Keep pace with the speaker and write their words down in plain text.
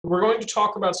we're going to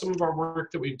talk about some of our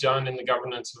work that we've done in the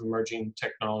Governance of Emerging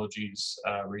Technologies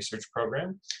research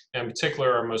program, and in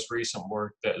particular our most recent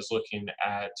work that is looking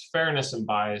at fairness and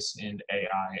bias in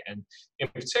AI, and in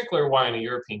particular why in a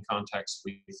European context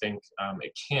we think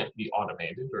it can't be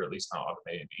automated, or at least not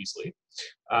automated easily.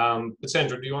 But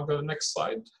Sandra, do you want to go to the next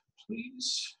slide,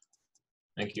 please?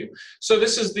 Thank you. So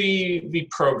this is the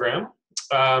program.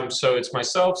 So it's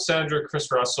myself, Sandra,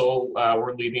 Chris Russell,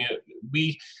 we're leading it.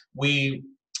 We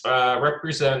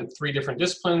represent 3 different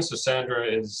disciplines. So Sandra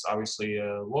is obviously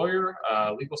a lawyer,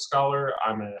 a legal scholar.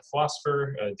 I'm a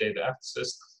philosopher, a data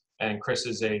ethicist, and Chris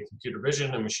is a computer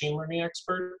vision and machine learning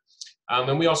expert.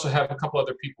 And we also have a couple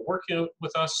other people working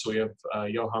with us. So we have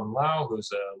Johan Lau, who's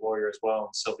a lawyer as well,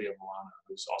 and Sylvia Milana,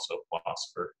 who's also a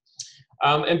philosopher.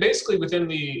 And basically within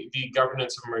the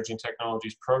Governance of Emerging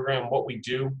Technologies program, what we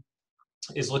do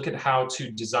is look at how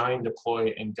to design,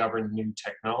 deploy, and govern new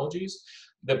technologies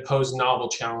that pose novel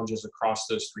challenges across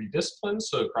those 3 disciplines,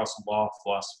 so across law,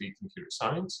 philosophy, computer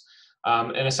science.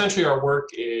 And essentially our work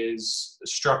is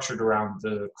structured around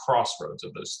the crossroads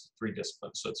of those 3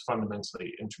 disciplines, so it's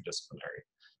fundamentally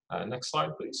interdisciplinary. Next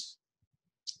slide, please.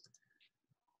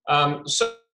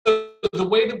 So the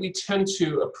way that we tend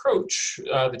to approach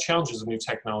the challenges of new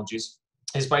technologies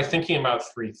is by thinking about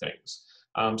 3 things.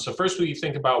 So first we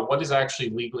think about what is actually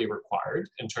legally required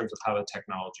in terms of how the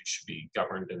technology should be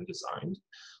governed and designed.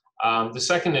 The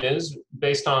second is,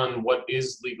 based on what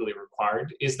is legally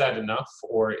required, is that enough,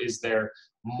 or is there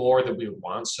more that we would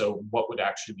want? So what would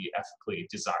actually be ethically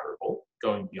desirable,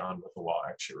 going beyond what the law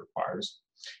actually requires?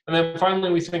 And then finally,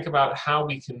 we think about how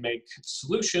we can make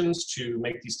solutions to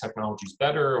make these technologies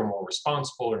better or more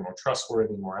responsible or more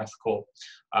trustworthy, more ethical,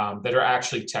 that are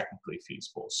actually technically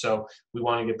feasible. So we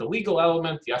want to get the legal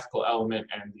element, the ethical element,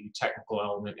 and the technical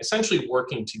element essentially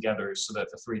working together so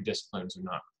that the 3 disciplines are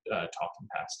not talking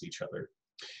past each other.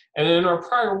 And in our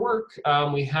prior work,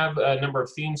 we have a number of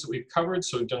themes that we've covered.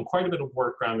 So we've done quite a bit of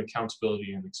work around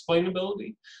accountability and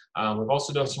explainability. We've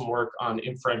also done some work on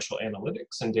inferential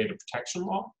analytics and data protection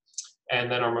law.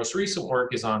 And then our most recent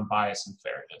work is on bias and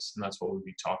fairness, and that's what we'll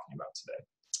be talking about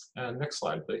today. Next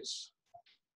slide, please.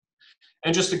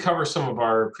 And just to cover some of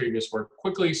our previous work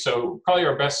quickly, so probably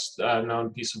our best known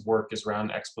piece of work is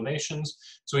around explanations.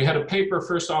 So we had a paper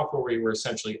first off where we were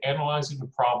essentially analyzing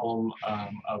the problem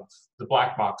of the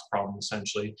black box problem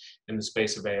essentially in the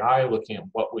space of AI, looking at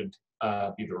what would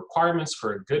be the requirements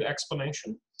for a good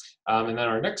explanation. And then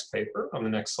our next paper on the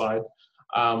next slide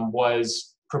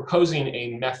was proposing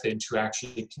a method to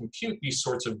actually compute these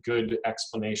sorts of good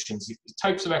explanations, these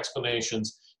types of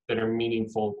explanations that are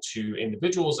meaningful to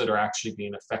individuals that are actually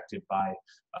being affected by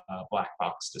black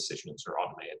box decisions or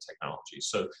automated technology.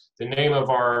 So the name of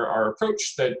our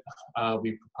approach that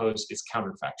we proposed is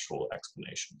counterfactual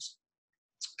explanations.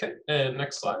 Okay, and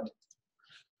next slide.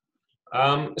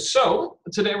 So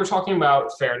today we're talking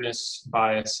about fairness,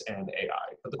 bias, and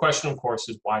AI. But the question, of course,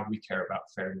 is why do we care about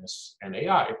fairness and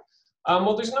AI?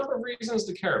 Well, there's a number of reasons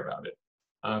to care about it.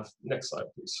 Next slide,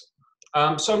 please.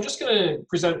 So I'm just going to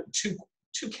present two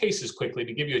cases quickly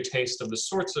to give you a taste of the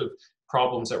sorts of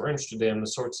problems that we're interested in, the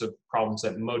sorts of problems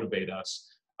that motivate us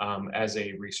as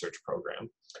a research program.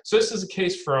 So this is a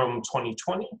case from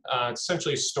 2020. It's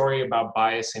essentially a story about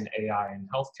bias in AI in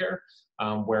healthcare,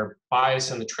 where bias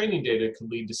in the training data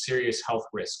could lead to serious health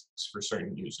risks for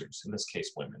certain users, in this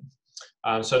case, women.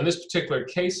 So in this particular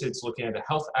case, it's looking at a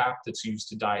health app that's used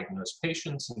to diagnose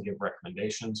patients and give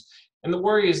recommendations. And the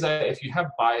worry is that if you have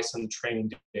bias in the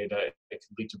training data, it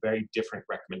could lead to very different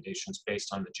recommendations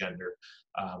based on the gender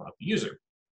of the user.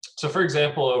 So for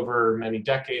example, over many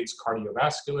decades,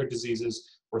 cardiovascular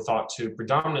diseases were thought to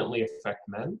predominantly affect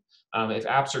men. If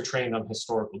apps are trained on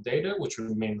historical data, which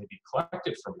would mainly be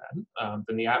collected from men,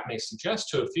 then the app may suggest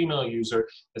to a female user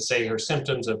that, say, her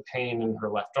symptoms of pain in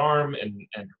her left arm and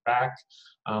her back,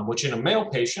 which in a male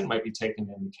patient might be taken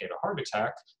to indicate a heart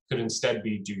attack, could instead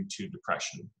be due to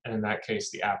depression. And in that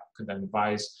case, the app could then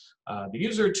advise the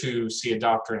user to see a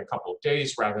doctor in a couple of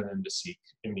days rather than to seek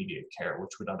immediate care,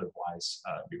 which would otherwise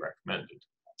be recommended.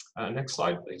 Next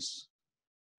slide, please.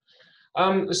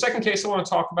 The second case I want to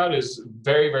talk about is a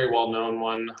very, very well-known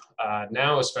one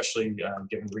now, especially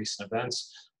given recent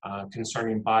events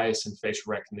concerning bias in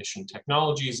facial recognition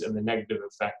technologies and the negative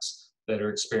effects that are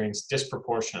experienced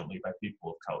disproportionately by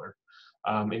people of color.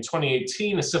 In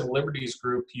 2018, a civil liberties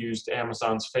group used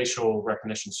Amazon's facial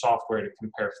recognition software to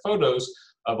compare photos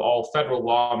of all federal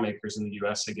lawmakers in the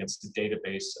US against a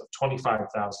database of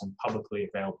 25,000 publicly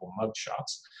available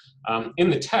mugshots. In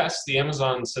the test, the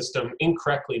Amazon system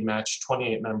incorrectly matched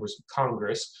 28 members of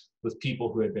Congress with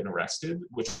people who had been arrested,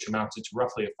 which amounted to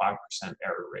roughly a 5%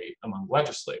 error rate among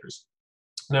legislators.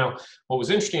 Now, what was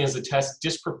interesting is the test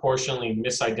disproportionately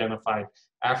misidentified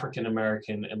African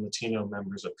American and Latino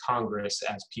members of Congress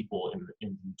as people in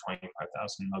the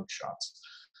 25,000 mugshots.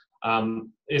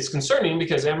 It's concerning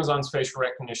because Amazon's facial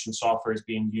recognition software is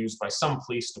being used by some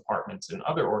police departments and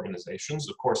other organizations.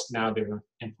 Of course, now they've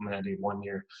implemented a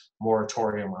one-year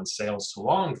moratorium on sales to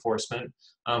law enforcement,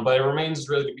 but it remains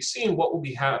really to be seen what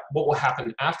will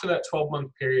happen after that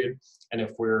 12-month period, and if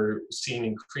we're seeing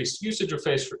increased usage of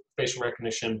facial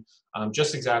recognition,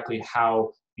 just exactly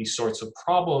how these sorts of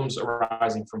problems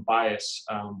arising from bias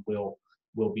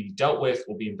will be dealt with,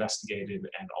 will be investigated,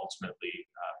 and ultimately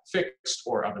fixed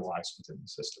or otherwise within the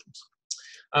systems.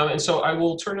 And so I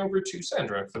will turn over to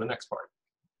Sandra for the next part.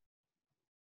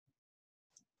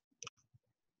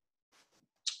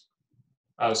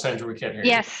 Sandra, we can't hear you.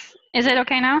 Yes, is it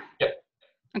okay now? Yep.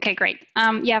 Okay, great.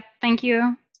 Yeah, thank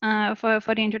you for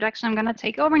the introduction. I'm gonna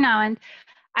take over now and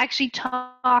actually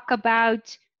talk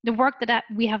about the work that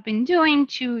we have been doing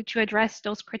to address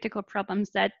those critical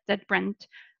problems that Brent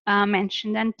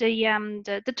mentioned. And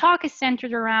the talk is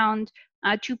centered around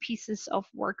two pieces of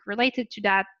work related to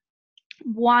that.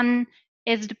 One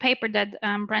is the paper that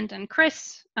Brent and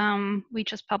Chris we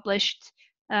just published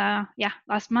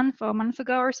last month or a month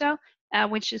ago or so,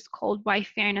 which is called Why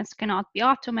Fairness Cannot Be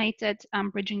Automated,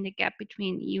 Bridging the Gap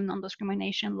Between EU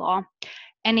Non-Discrimination Law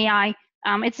and AI.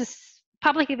 It's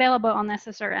publicly available on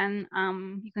SSRN.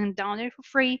 You can download it for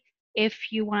free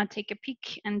if you want to take a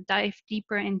peek and dive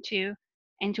deeper into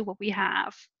what we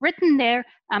have written there,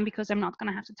 because I'm not going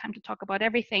to have the time to talk about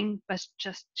everything, but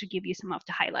just to give you some of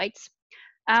the highlights.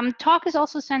 Talk is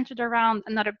also centered around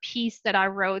another piece that I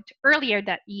wrote earlier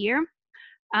that year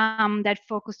that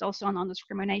focused also on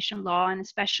non-discrimination law and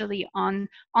especially on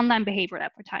online behavioral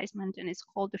advertisement, and it's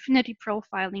called Affinity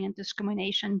Profiling and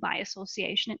Discrimination by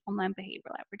Association in Online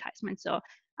Behavioral Advertisement. So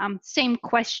same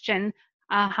question,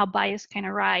 how bias can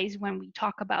arise when we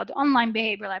talk about online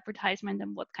behavioral advertisement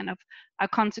and what kind of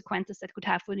consequences that could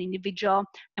have for the individual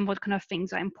and what kind of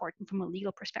things are important from a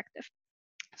legal perspective.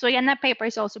 So again, that paper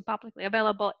is also publicly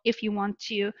available. If you want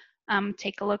to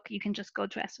take a look, you can just go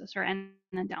to SSRN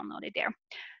and download it there.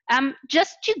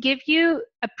 Just to give you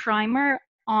a primer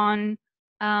on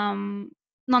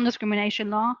non-discrimination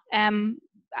law, I'm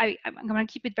going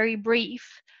to keep it very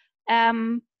brief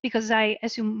because I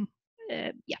assume,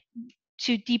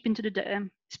 to deep into the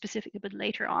specific a bit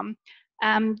later on.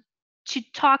 To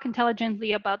talk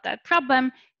intelligently about that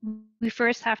problem, we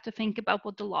first have to think about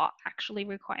what the law actually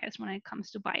requires when it comes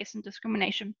to bias and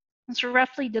discrimination. And so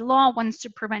roughly the law wants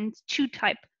to prevent two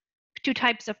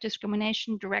types of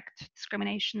discrimination: direct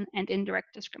discrimination and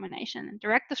indirect discrimination. And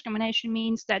direct discrimination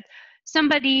means that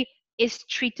somebody is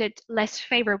treated less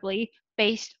favorably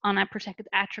based on a protected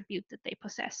attribute that they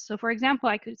possess. So for example,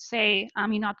 I could say,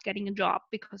 you're not getting a job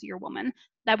because you're a woman.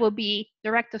 That will be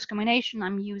direct discrimination.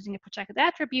 I'm using a protected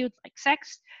attribute like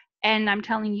sex, and I'm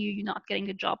telling you you're not getting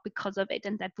a job because of it,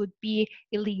 and that would be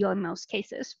illegal in most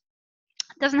cases.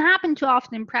 It doesn't happen too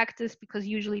often in practice because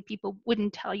usually people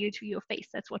wouldn't tell you to your face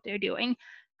that's what they're doing.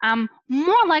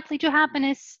 More likely to happen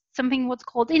is something what's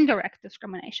called indirect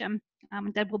discrimination.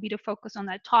 That will be the focus on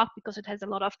that talk because it has a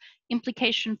lot of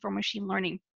implication for machine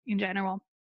learning in general.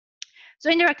 So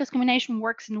indirect discrimination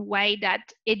works in a way that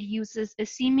it uses a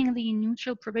seemingly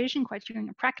neutral provision criterion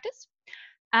of practice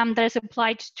that is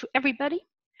applied to everybody.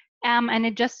 And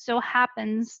it just so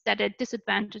happens that it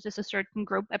disadvantages a certain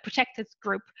group, a protected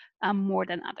group, more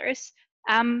than others.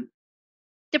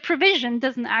 The provision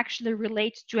doesn't actually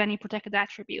relate to any protected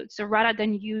attribute. So rather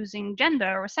than using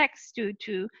gender or sex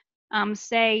to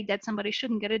say that somebody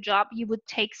shouldn't get a job, you would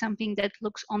take something that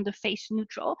looks on the face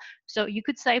neutral. So you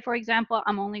could say, for example,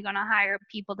 I'm only going to hire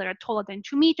people that are taller than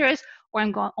 2 meters, or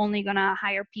I'm only going to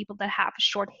hire people that have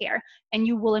short hair. And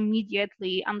you will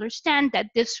immediately understand that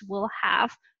this will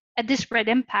have a disparate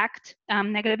impact,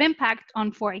 negative impact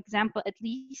on, for example, at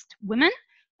least women,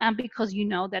 because you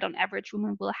know that on average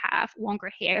women will have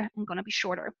longer hair and going to be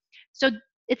shorter. So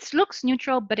it looks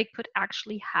neutral, but it could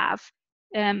actually have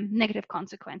negative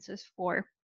consequences for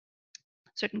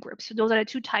certain groups. So those are the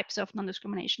two types of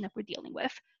non-discrimination that we're dealing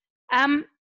with.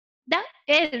 That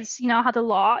is, how the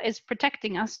law is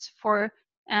protecting us for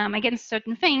against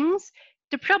certain things.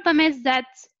 The problem is that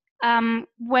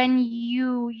when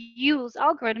you use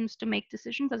algorithms to make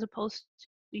decisions as opposed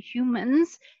to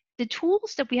humans, the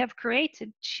tools that we have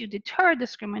created to deter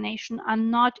discrimination are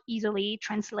not easily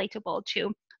translatable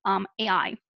to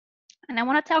AI. And I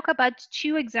want to talk about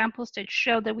 2 examples that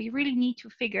show that we really need to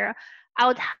figure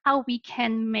out how we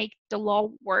can make the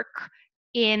law work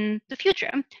in the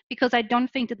future, because I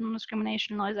don't think that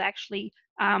non-discrimination law is actually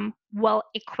well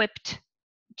equipped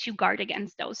to guard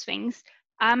against those things.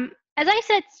 As I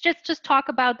said, just talk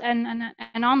about an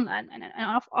online and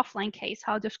an offline case,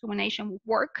 how discrimination would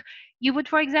work. You would,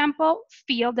 for example,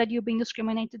 feel that you're being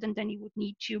discriminated, and then you would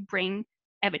need to bring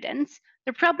evidence.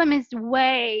 The problem is the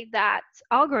way that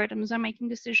algorithms are making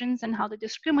decisions and how they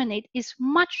discriminate is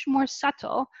much more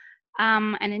subtle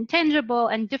and intangible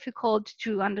and difficult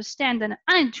to understand and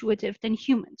unintuitive than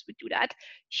humans would do that.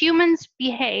 Humans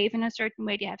behave in a certain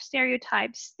way. They have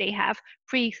stereotypes, they have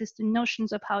pre-existing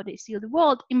notions of how they see the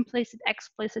world, implicit,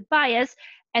 explicit bias,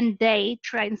 and they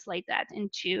translate that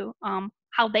into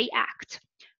how they act.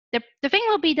 The thing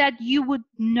will be that you would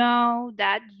know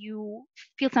that you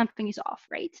feel something is off,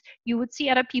 right? You would see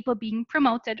other people being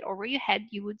promoted over your head.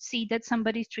 You would see that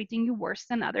somebody's treating you worse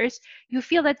than others. You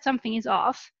feel that something is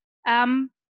off.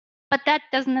 But that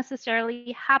doesn't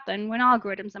necessarily happen when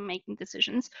algorithms are making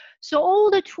decisions. So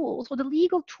all the tools, or the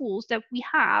legal tools that we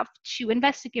have to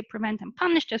investigate, prevent, and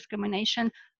punish discrimination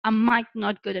might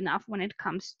not good enough when it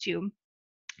comes to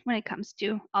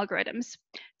algorithms.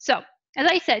 So as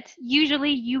I said,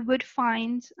 usually you would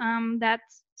find that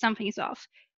something is off.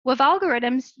 With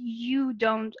algorithms, you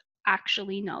don't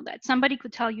actually know that. Somebody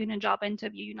could tell you in a job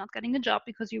interview you're not getting a job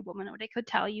because you're a woman, or they could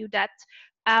tell you that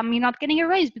you're not getting a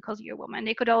raise because you're a woman.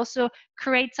 They could also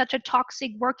create such a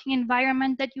toxic working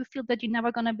environment that you feel that you're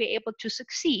never going to be able to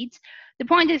succeed. The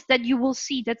point is that you will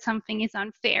see that something is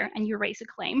unfair and you raise a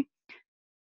claim.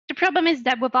 The problem is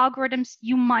that with algorithms,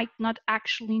 you might not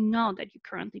actually know that you're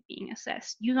currently being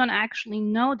assessed. You don't actually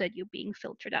know that you're being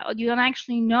filtered out. You don't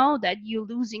actually know that you're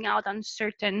losing out on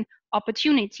certain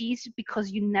opportunities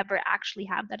because you never actually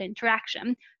have that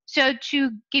interaction. So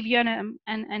to give you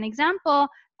an example,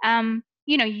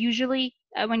 usually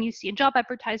when you see a job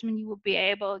advertisement, you will be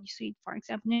able, you see, for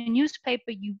example, in a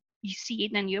newspaper, you see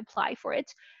it and you apply for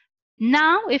it.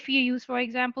 Now, if you use, for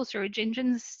example, search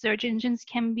engines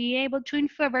can be able to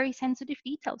infer very sensitive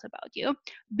details about you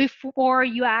before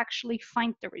you actually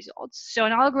find the results. So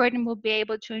an algorithm will be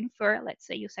able to infer, let's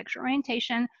say, your sexual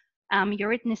orientation,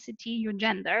 your ethnicity, your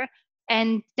gender,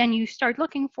 and then you start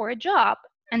looking for a job,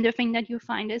 and the thing that you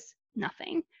find is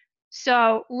nothing.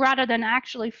 So rather than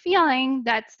actually feeling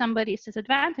that somebody is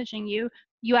disadvantaging you,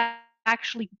 you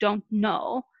actually don't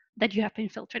know that you have been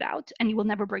filtered out, and you will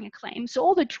never bring a claim. So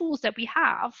all the tools that we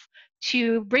have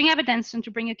to bring evidence and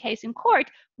to bring a case in court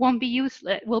will be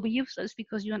useless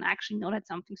because you don't actually know that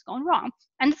something's going wrong.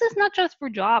 And this is not just for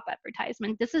job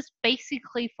advertisement. This is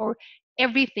basically for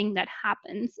everything that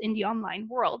happens in the online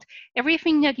world.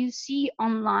 Everything that you see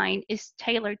online is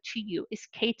tailored to you, is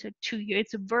catered to you.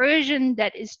 It's a version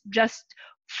that is just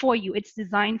for you. It's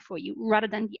designed for you rather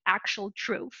than the actual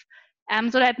truth.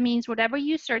 So that means whatever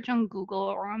you search on Google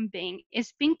or on Bing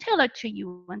is being tailored to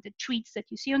you, and the tweets that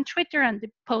you see on Twitter and the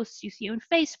posts you see on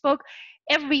Facebook,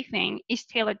 everything is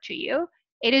tailored to you.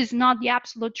 It is not the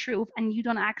absolute truth, and you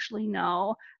don't actually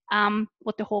know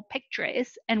what the whole picture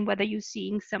is and whether you're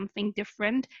seeing something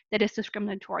different that is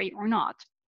discriminatory or not.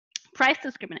 Price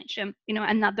discrimination,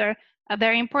 a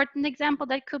very important example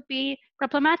that could be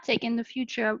problematic in the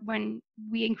future when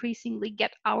we increasingly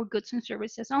get our goods and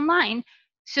services online.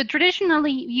 So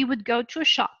traditionally, you would go to a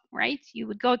shop, right? You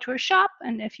would go to a shop,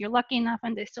 and if you're lucky enough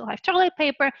and they still have toilet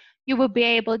paper, you will be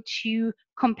able to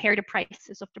compare the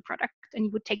prices of the product, and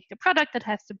you would take the product that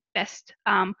has the best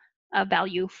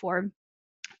value for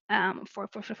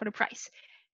the price.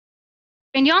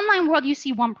 In the online world, you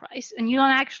see one price, and you don't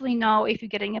actually know if you're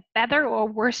getting a better or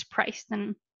worse price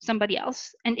than somebody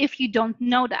else. And if you don't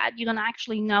know that, you don't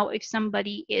actually know if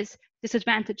somebody is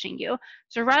disadvantaging you.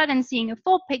 So rather than seeing a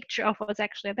full picture of what's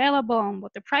actually available and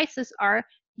what the prices are,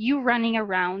 you're running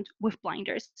around with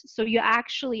blinders. So you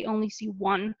actually only see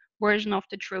one version of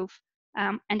the truth,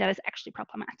 and that is actually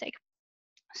problematic.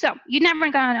 So you're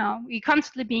never gonna know. You're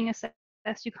constantly being assessed,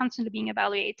 you're constantly being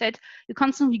evaluated, you're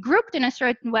constantly grouped in a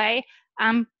certain way.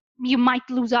 You might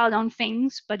lose out on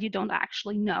things, but you don't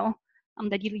actually know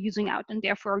that you're losing out, and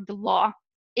therefore the law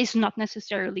is not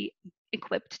necessarily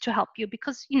equipped to help you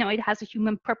because it has a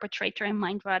human perpetrator in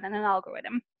mind rather than an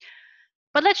algorithm.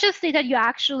 But let's just say that you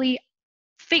actually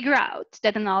figure out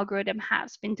that an algorithm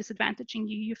has been disadvantaging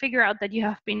you. You figure out that you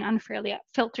have been unfairly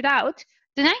filtered out.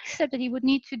 The next step that you would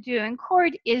need to do in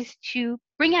court is to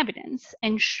bring evidence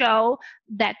and show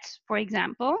that, for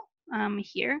example,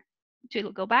 here,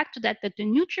 to go back to that the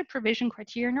neutral provision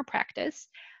criterion or practice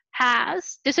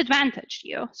has disadvantaged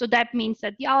you. So that means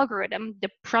that the algorithm, the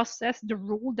process, the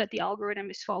rule that the algorithm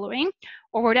is following,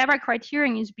 or whatever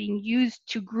criterion is being used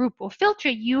to group or filter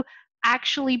you,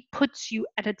 actually puts you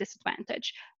at a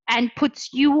disadvantage and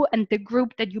puts you and the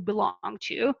group that you belong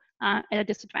to at a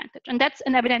disadvantage. And that's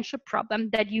an evidential problem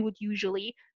that you would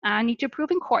usually need to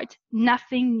prove in court.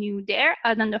 Nothing new there,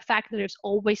 other than the fact that it's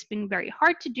always been very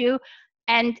hard to do,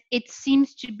 and it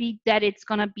seems to be that it's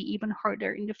going to be even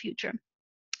harder in the future.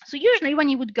 So usually when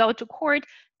you would go to court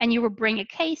and you would bring a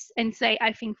case and say,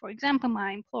 I think, for example,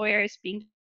 my employer is being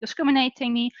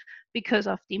discriminating me because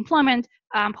of the employment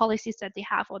policies that they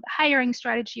have, or the hiring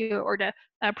strategy, or the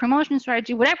promotion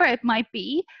strategy, whatever it might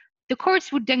be, the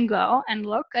courts would then go and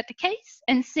look at the case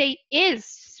and say,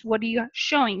 is what you're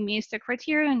showing me, is the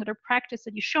criterion or the practice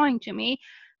that you're showing to me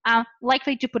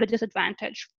likely to put a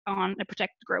disadvantage on a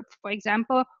protected group, for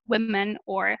example, women,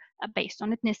 or based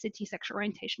on ethnicity, sexual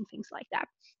orientation, things like that.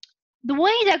 The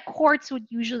way that courts would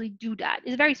usually do that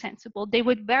is very sensible. They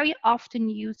would very often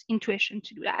use intuition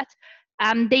to do that.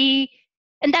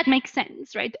 And that makes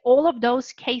sense, right? All of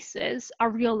those cases are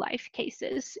real life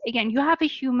cases. Again, you have a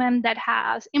human that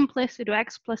has implicit or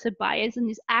explicit bias and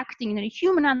is acting in a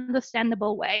human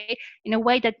understandable way, in a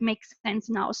way that makes sense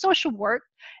in our social work,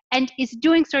 and is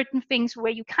doing certain things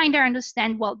where you kind of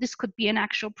understand, well, this could be an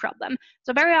actual problem.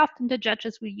 So very often the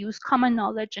judges will use common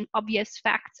knowledge and obvious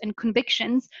facts and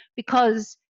convictions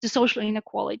because the social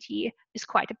inequality is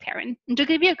quite apparent. And to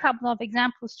give you a couple of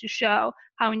examples to show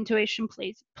how intuition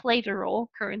plays a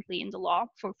role currently in the law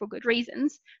for good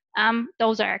reasons,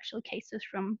 those are actually cases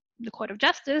from the Court of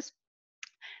Justice.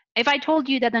 If I told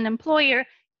you that an employer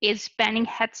is banning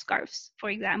headscarves,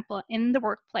 for example, in the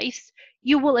workplace,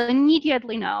 you will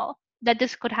immediately know that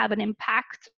this could have an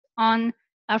impact on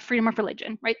freedom of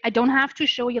religion, right? I don't have to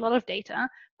show you a lot of data.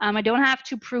 I don't have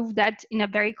to prove that in a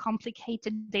very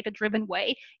complicated, data-driven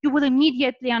way. You will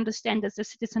immediately understand as a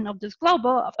citizen of this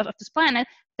global, of this planet,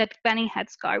 that banning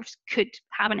headscarves could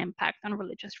have an impact on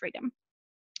religious freedom.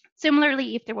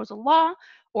 Similarly, if there was a law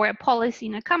or a policy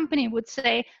in a company would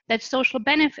say that social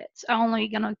benefits are only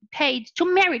going to be paid to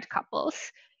married couples,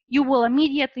 you will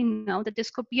immediately know that this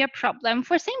could be a problem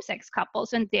for same-sex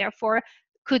couples and therefore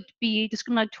could be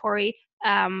discriminatory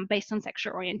based on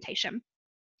sexual orientation.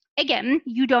 Again,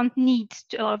 you don't need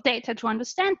a lot of data to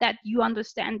understand that. You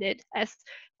understand it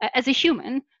as a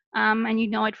human, and you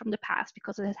know it from the past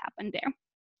because it has happened there.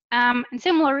 And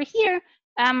similar here,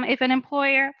 if an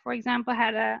employer, for example,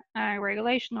 had a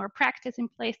regulation or a practice in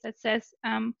place that says,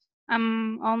 I'm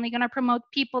only going to promote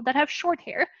people that have short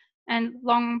hair, and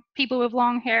people with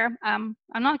long hair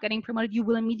are not getting promoted, you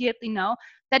will immediately know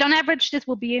that on average this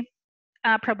will be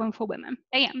a problem for women.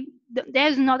 Again,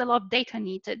 there's not a lot of data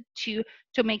needed to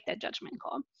make that judgment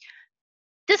call.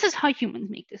 This is how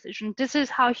humans make decisions. This is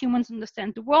how humans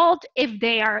understand the world. If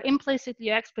they are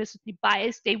implicitly or explicitly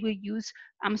biased, they will use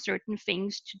certain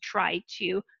things to try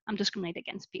to discriminate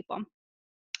against people,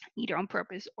 either on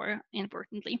purpose or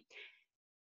inadvertently.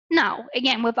 Now,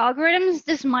 again, with algorithms,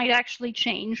 this might actually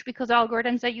change because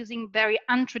algorithms are using very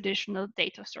untraditional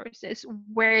data sources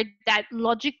where that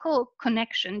logical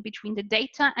connection between the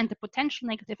data and the potential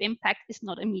negative impact is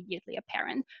not immediately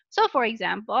apparent. So, for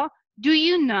example, do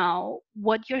you know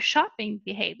what your shopping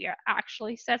behavior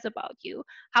actually says about you?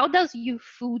 How does your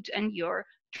food and your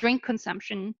drink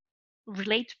consumption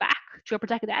relate back to a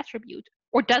protected attribute?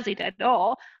 Or does it at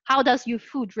all? How does your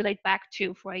food relate back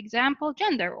to, for example,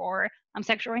 gender or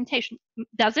sexual orientation?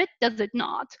 Does it? Does it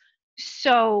not?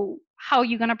 So how are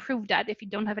you going to prove that if you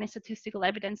don't have any statistical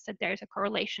evidence that there's a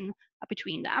correlation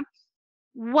between that?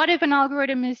 What if an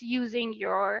algorithm is using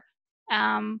your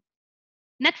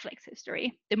Netflix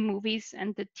history, the movies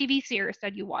and the TV series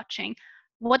that you're watching?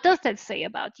 What does that say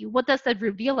about you? What does that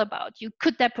reveal about you?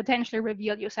 Could that potentially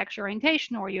reveal your sexual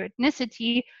orientation or your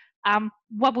ethnicity?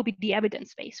 What would be the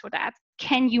evidence base for that?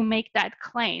 Can you make that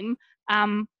claim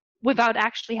without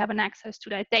actually having access to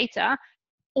that data?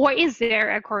 Or is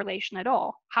there a correlation at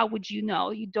all? How would you know?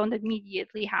 You don't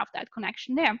immediately have that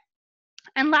connection there.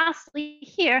 And lastly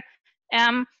here,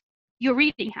 your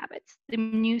reading habits, the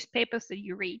newspapers that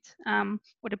you read,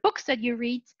 or the books that you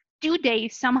read, do they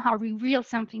somehow reveal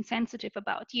something sensitive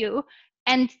about you?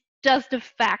 And does the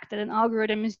fact that an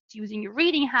algorithm is using your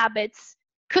reading habits,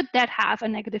 could that have a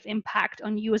negative impact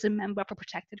on you as a member of a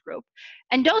protected group?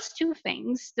 And those two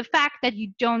things, the fact that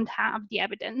you don't have the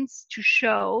evidence to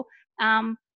show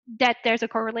that there's a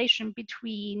correlation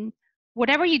between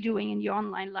whatever you're doing in your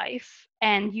online life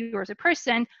and you as a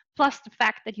person, plus the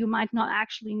fact that you might not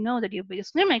actually know that you'll be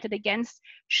discriminated against,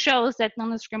 shows that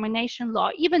non-discrimination law,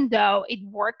 even though it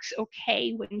works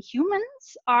okay when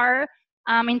humans are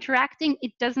interacting,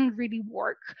 it doesn't really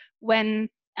work when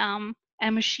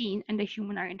a machine and a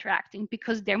human are interacting,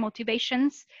 because their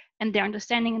motivations and their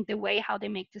understanding and the way how they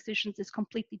make decisions is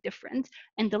completely different.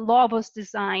 And the law was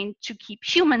designed to keep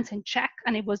humans in check,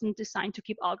 and it wasn't designed to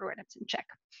keep algorithms in check.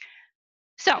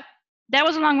 So that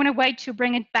was a long-winded way to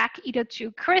bring it back either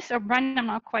to Chris or Brent. I'm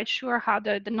not quite sure how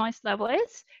the noise level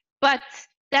is, but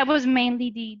that was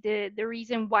mainly the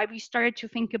reason why we started to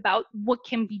think about what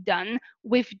can be done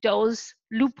with those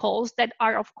loopholes that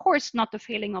are, of course, not the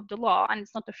failing of the law, and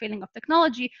it's not the failing of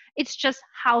technology. It's just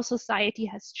how society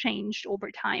has changed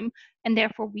over time, and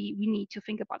therefore we need to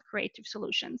think about creative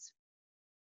solutions.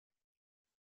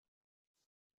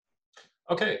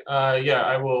 Okay, yeah,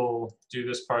 I will do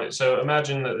this part. So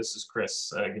imagine that this is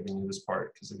Chris giving you this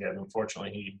part, because again,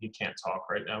 unfortunately, he can't talk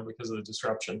right now because of the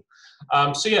disruption.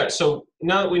 So yeah, so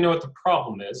now that we know what the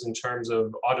problem is in terms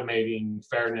of automating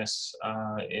fairness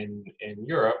in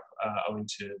Europe, owing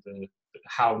to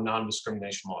how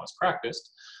non-discrimination law is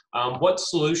practiced, what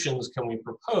solutions can we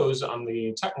propose on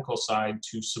the technical side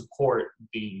to support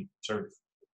the sort of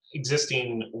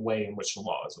existing way in which the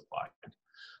law is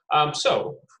applied?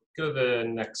 So go to the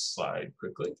next slide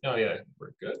quickly. Oh yeah,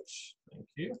 we're good. Thank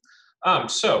you.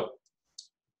 So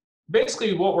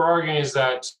basically what we're arguing is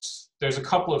that there's a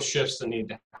couple of shifts that need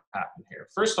to happen here.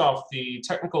 First off, the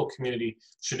technical community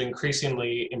should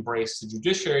increasingly embrace the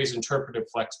judiciary's interpretive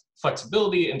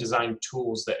flexibility and design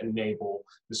tools that enable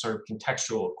the sort of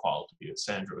contextual equality that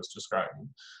Sandra was describing.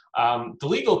 The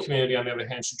legal community, on the other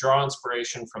hand, should draw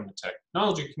inspiration from the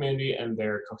technology community and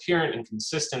their coherent and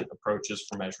consistent approaches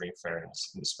for measuring fairness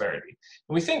and disparity.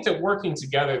 And we think that working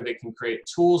together, they can create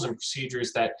tools and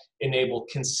procedures that enable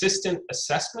consistent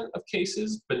assessment of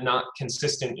cases, but not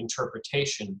consistent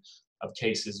interpretation of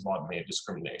cases of automated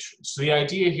discrimination. So the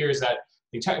idea here is that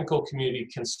the technical community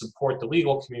can support the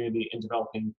legal community in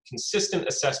developing consistent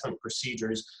assessment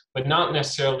procedures, but not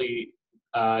necessarily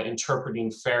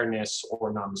interpreting fairness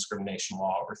or non-discrimination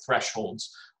law or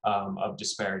thresholds of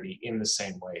disparity in the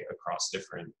same way across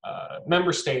different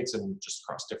member states and just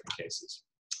across different cases.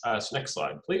 So next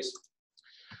slide, please.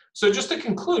 So just to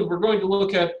conclude, we're going to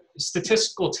look at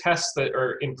statistical tests that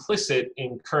are implicit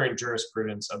in current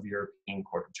jurisprudence of the European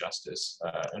Court of Justice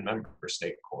and member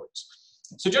state courts.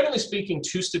 So generally speaking,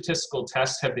 two statistical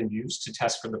tests have been used to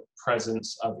test for the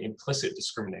presence of implicit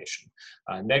discrimination,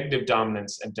 negative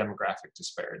dominance and demographic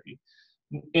disparity.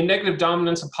 In negative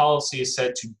dominance, a policy is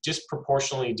said to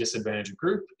disproportionately disadvantage a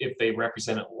group if they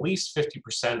represent at least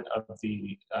 50% of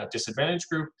the disadvantaged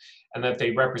group, and that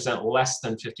they represent less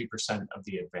than 50% of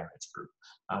the advantaged group.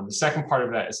 The second part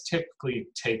of that is typically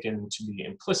taken to be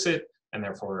implicit and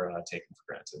therefore taken for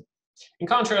granted. In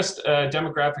contrast,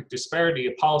 demographic disparity,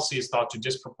 a policy is thought to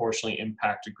disproportionately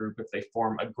impact a group if they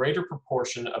form a greater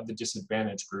proportion of the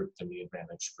disadvantaged group than the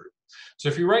advantaged group. So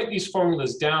if you write these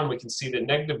formulas down, we can see that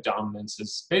negative dominance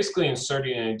is basically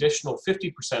inserting an additional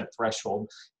 50% threshold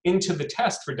into the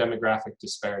test for demographic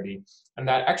disparity. And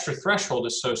that extra threshold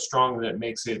is so strong that it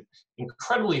makes it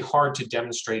incredibly hard to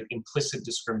demonstrate implicit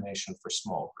discrimination for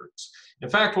small groups. In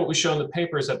fact, what we show in the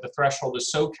paper is that the threshold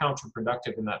is so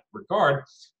counterproductive in that regard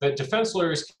that defense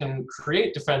lawyers can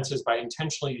create defenses by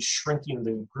intentionally shrinking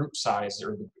the group size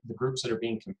or the groups that are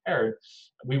being compared.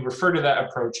 We refer to that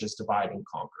approach as divide and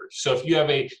conquer. So if you have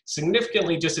a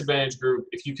significantly disadvantaged group,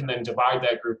 if you can then divide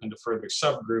that group into further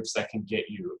subgroups, that can get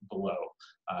you below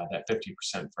that 50%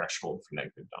 threshold for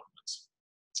negative dominance.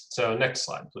 So next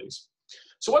slide, please.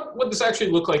 So what does this actually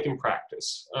look like in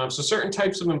practice? So certain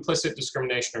types of implicit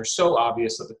discrimination are so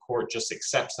obvious that the court just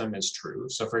accepts them as true.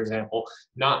 So for example,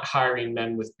 not hiring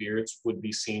men with beards would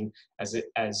be seen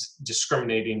as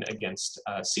discriminating against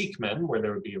Sikh men, where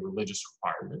there would be a religious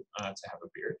requirement to have a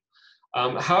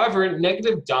beard. However,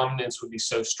 negative dominance would be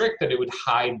so strict that it would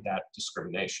hide that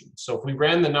discrimination. So if we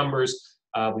ran the numbers,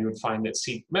 we would find that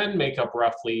Sikh men make up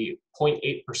roughly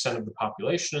 0.8% of the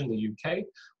population in the UK,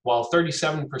 while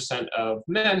 37% of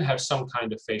men have some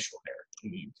kind of facial hair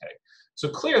in the UK. So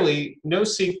clearly, no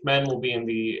Sikh men will be in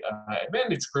the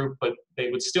advantaged group, but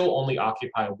they would still only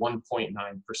occupy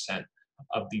 1.9%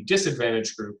 of the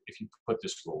disadvantaged group if you put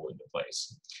this rule into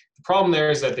place. The problem there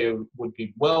is that they would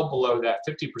be well below that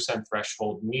 50%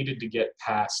 threshold needed to get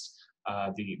past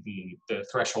the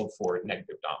threshold for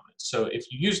negative dominance. So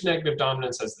if you use negative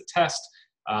dominance as the test,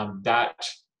 that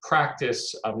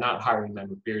practice of not hiring men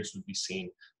with beards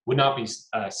would not be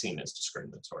seen as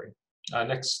discriminatory.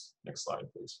 Next slide,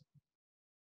 please.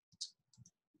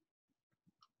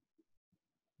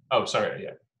 Oh, sorry,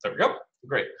 yeah, there we go,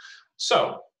 great.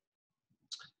 So,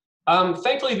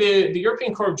 thankfully, the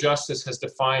European Court of Justice has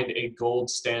defined a gold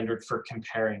standard for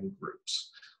comparing groups.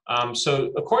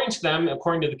 So according to them,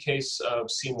 according to the case of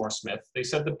Seymour Smith, they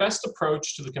said the best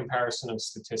approach to the comparison of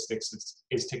statistics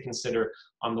is to consider,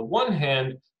 on the one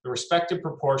hand, the respective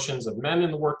proportions of men in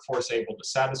the workforce able to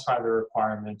satisfy the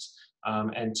requirements,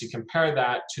 and to compare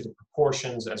that to the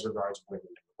proportions as regards women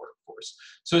in the workforce. workforce.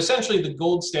 So essentially, the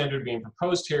gold standard being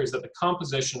proposed here is that the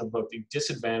composition of both the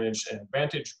disadvantaged and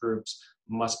advantaged groups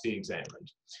must be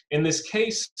examined. In this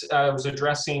case, I was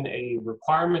addressing a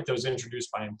requirement that was introduced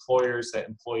by employers that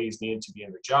employees needed to be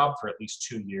in the job for at least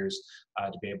 2 years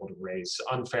to be able to raise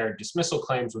unfair dismissal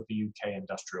claims with the UK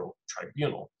Industrial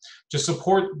Tribunal. To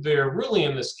support their ruling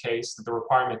in this case that the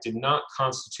requirement did not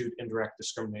constitute indirect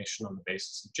discrimination on the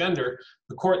basis of gender,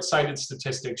 the court cited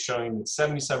statistics showing that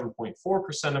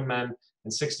 77.4% of men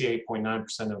and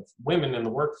 68.9% of women in the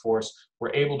workforce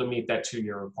were able to meet that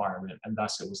 2-year requirement, and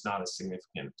thus it was not a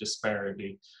significant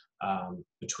disparity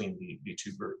between the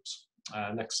two groups.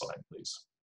 Next slide, please.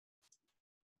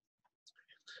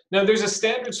 Now, there's a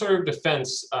standard sort of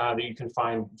defense that you can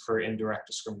find for indirect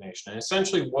discrimination, and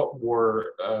essentially what we're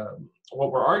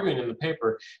arguing in the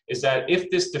paper is that if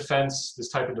this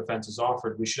type of defense is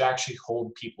offered, we should actually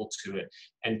hold people to it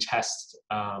and test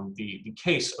the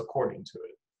case according to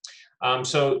it.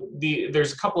 So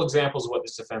there's a couple examples of what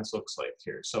this defense looks like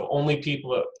here. So only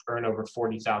people that earn over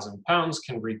 £40,000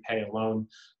 can repay a loan,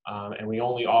 and we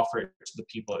only offer it to the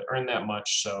people that earn that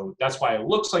much. So that's why it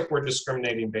looks like we're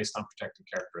discriminating based on protected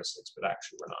characteristics, but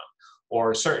actually we're not.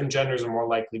 Or certain genders are more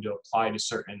likely to apply to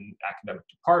certain academic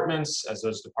departments, as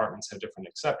those departments have different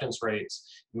acceptance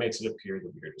rates. It makes it appear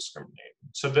that we are discriminating.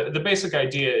 So the basic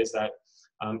idea is that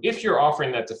if you're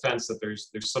offering that defense that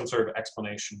there's some sort of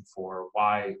explanation for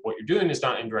why what you're doing is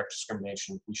not indirect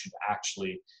discrimination, we should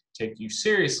actually take you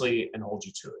seriously and hold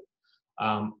you to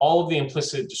it. All of the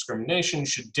implicit discrimination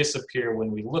should disappear when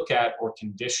we look at or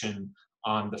condition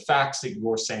on the facts that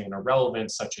you're saying are relevant,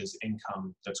 such as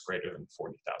income that's greater than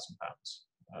 £40,000.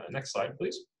 Next slide,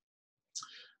 please.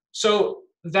 So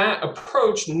that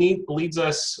approach leads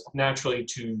us naturally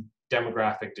to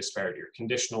demographic disparity or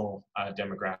conditional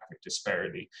demographic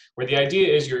disparity, where the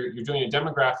idea is you're doing a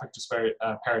demographic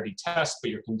parity test,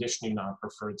 but you're conditioning on a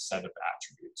preferred set of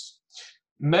attributes.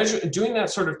 Doing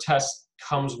that sort of test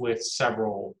comes with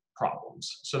several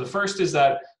problems. So the first is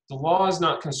that the law is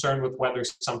not concerned with whether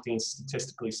something is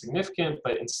statistically significant,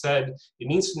 but instead it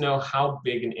needs to know how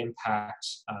big an impact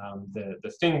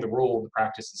the rule, the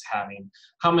practice is having,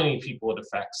 how many people it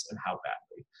affects, and how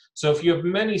badly. So if you have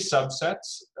many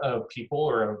subsets of people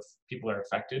or of people that are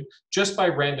affected, just by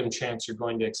random chance, you're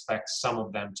going to expect some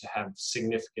of them to have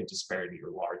significant disparity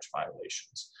or large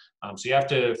violations. So you have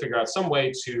to figure out some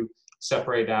way to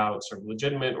separate out sort of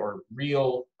legitimate or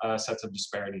real sets of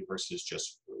disparity versus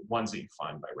just ones that you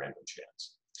find by random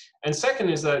chance. And second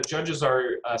is that judges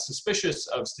are suspicious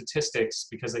of statistics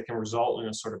because they can result in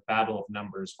a sort of battle of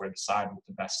numbers where the side with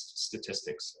the best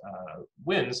statistics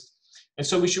wins. And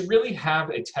so we should really have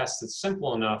a test that's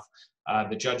simple enough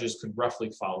that judges could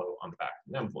roughly follow on the back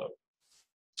of an envelope.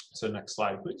 So next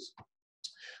slide, please.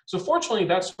 So fortunately,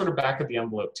 that sort of back of the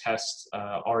envelope test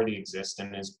already exists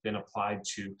and has been applied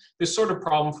to this sort of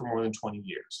problem for more than 20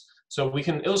 years. So we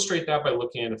can illustrate that by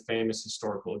looking at a famous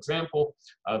historical example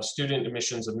of student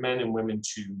admissions of men and women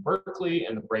to Berkeley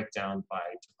and the breakdown by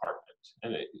department.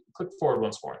 And click forward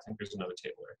once more. I think there's another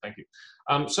table there. Thank you.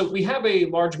 So we have a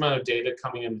large amount of data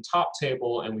coming in the top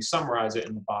table, and we summarize it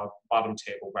in the bottom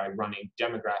table by running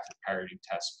demographic parity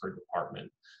tests per department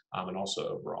and also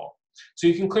overall. So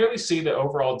you can clearly see that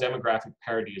overall demographic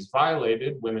parity is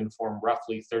violated. Women form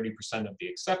roughly 30% of the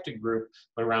accepted group,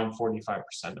 but around 45%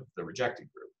 of the rejected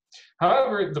group.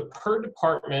 However, per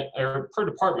department,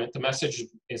 the message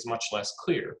is much less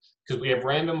clear because we have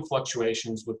random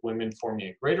fluctuations with women forming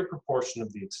a greater proportion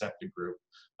of the accepted group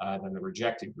than the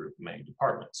rejected group in many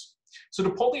departments. So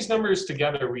to pull these numbers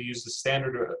together, we use the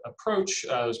standard approach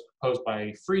that was proposed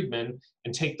by Friedman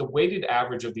and take the weighted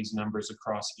average of these numbers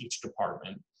across each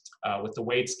department with the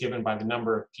weights given by the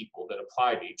number of people that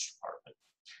apply to each department.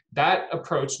 That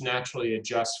approach naturally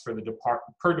adjusts for the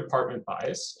per department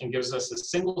bias and gives us a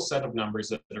single set of numbers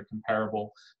that are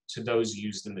comparable to those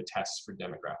used in the tests for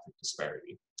demographic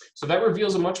disparity. So that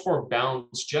reveals a much more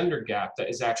balanced gender gap that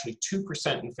is actually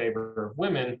 2% in favor of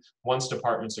women once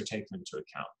departments are taken into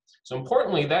account. So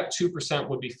importantly, that 2%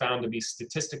 would be found to be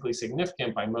statistically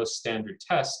significant by most standard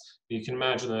tests, but you can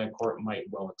imagine that a court might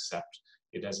well accept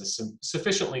it as a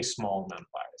sufficiently small amount of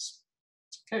bias.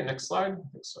 Okay, next slide.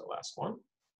 It's the last one.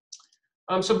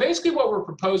 So basically what we're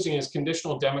proposing is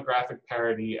conditional demographic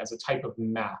parity as a type of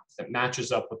map that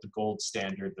matches up with the gold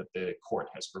standard that the court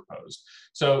has proposed.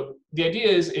 So the idea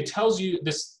is it tells you,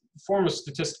 this form of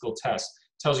statistical test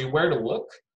tells you where to look,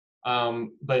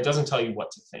 but it doesn't tell you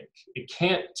what to think. It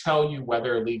can't tell you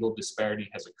whether a legal disparity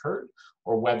has occurred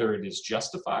or whether it is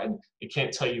justified. It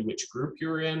can't tell you which group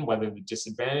you're in, whether the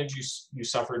disadvantage you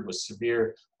suffered was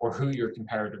severe, or who your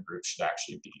comparative group should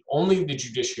actually be. Only the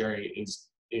judiciary is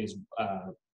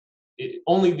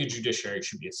only the judiciary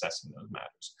should be assessing those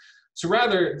matters. So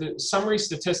rather, the summary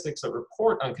statistics that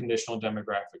report on conditional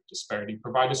demographic disparity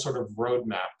provide a sort of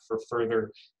roadmap for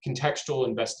further contextual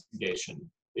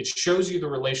investigation. It shows you the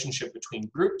relationship between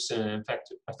groups and an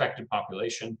affected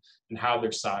population and how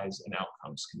their size and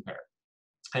outcomes compare.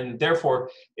 And therefore,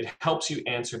 it helps you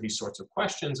answer these sorts of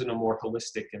questions in a more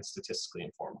holistic and statistically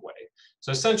informed way.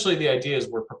 So essentially, the idea is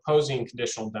we're proposing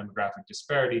conditional demographic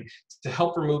disparity to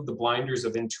help remove the blinders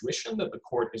of intuition that the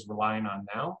court is relying on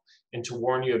now, and to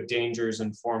warn you of dangers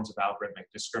and forms of algorithmic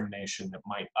discrimination that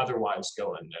might otherwise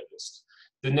go unnoticed.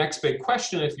 The next big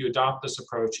question, if you adopt this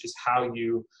approach, is how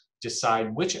you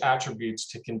decide which attributes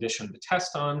to condition the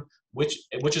test on, which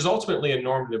is ultimately a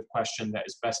normative question that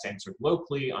is best answered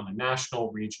locally on a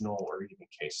national, regional, or even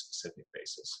case-specific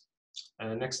basis.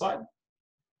 Next slide.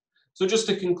 So just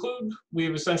to conclude,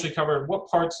 we've essentially covered what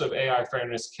parts of AI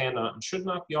fairness cannot and should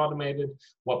not be automated,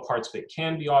 what parts of it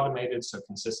can be automated, so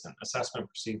consistent assessment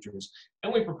procedures,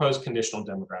 and we propose conditional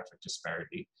demographic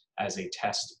disparity as a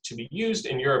test to be used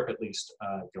in Europe, at least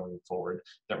going forward,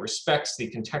 that respects the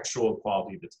contextual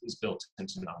equality that is built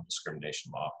into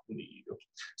non-discrimination law in the EU.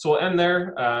 So we'll end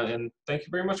there, and thank you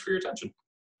very much for your attention.